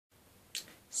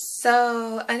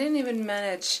So I didn't even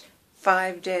manage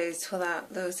 5 days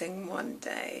without losing 1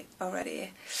 day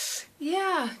already.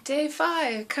 Yeah, day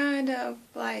 5 kind of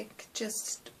like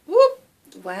just whoop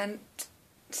went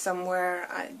somewhere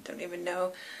I don't even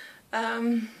know.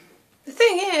 The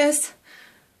thing is,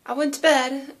 I went to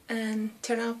bed and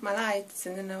turned off my lights,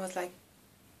 and then I was like,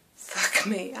 fuck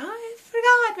me, I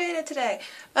forgot VEDA today.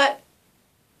 But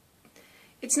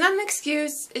it's not an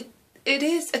excuse, it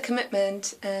is a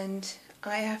commitment, and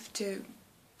I have to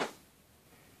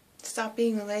stop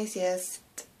being the laziest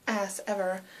ass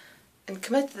ever and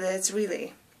commit to this,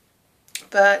 really.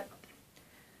 But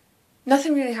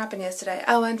nothing really happened yesterday.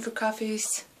 I went for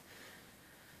coffees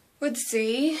with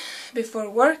Z before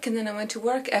work, and then I went to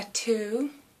work at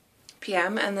 2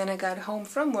 p.m. and then I got home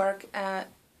from work at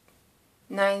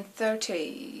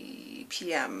 9:30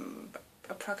 p.m.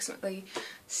 approximately.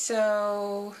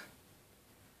 So,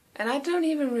 and I don't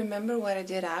even remember what I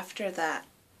did after that.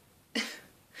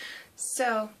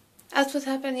 So, that's what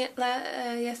happened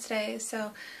yesterday.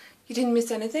 So, you didn't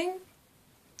miss anything.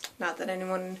 Not that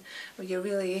anyone of you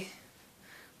really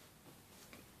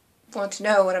want to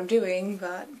know what I'm doing,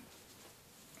 but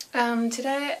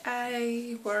today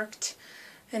I worked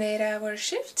an 8-hour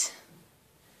shift.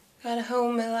 Got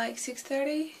home at like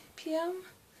 6:30 p.m.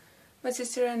 My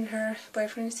sister and her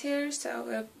boyfriend is here,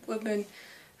 so we've been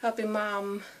helping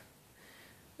Mom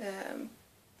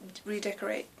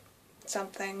redecorate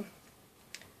something.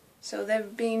 So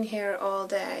they've been here all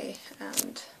day,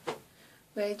 and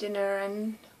we had dinner,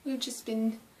 and we've just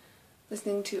been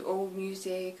listening to old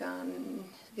music on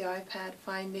the iPad,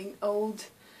 finding old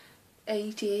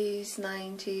 80s,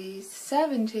 90s,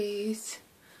 70s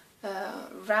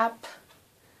rap,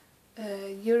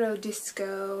 Euro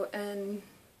disco and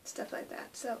stuff like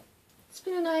that. So it's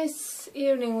been a nice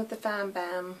evening with the fam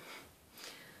bam.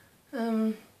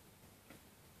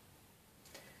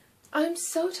 I'm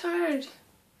so tired,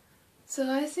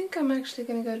 so I think I'm actually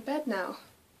gonna go to bed now.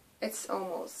 It's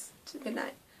almost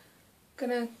midnight.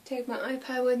 Gonna take my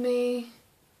iPad with me,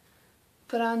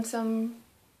 put on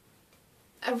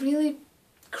a really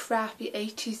crappy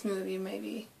 80s movie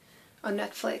maybe on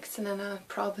Netflix, and then I'm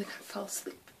probably gonna fall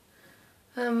asleep.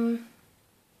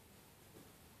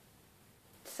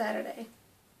 Saturday,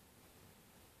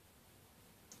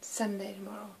 Sunday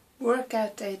tomorrow,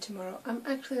 workout day tomorrow. I'm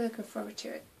actually looking forward to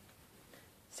it.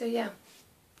 So yeah.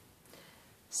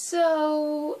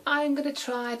 So I'm gonna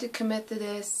try to commit to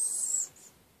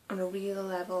this on a real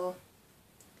level.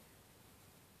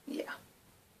 Yeah.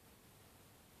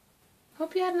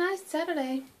 Hope you had a nice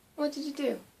Saturday. What did you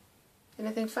do?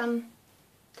 Anything fun?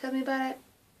 Tell me about it.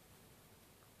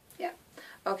 Yeah.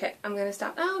 Okay, I'm gonna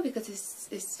stop now because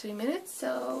it's 3 minutes,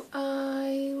 so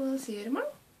I will see you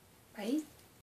tomorrow. Bye.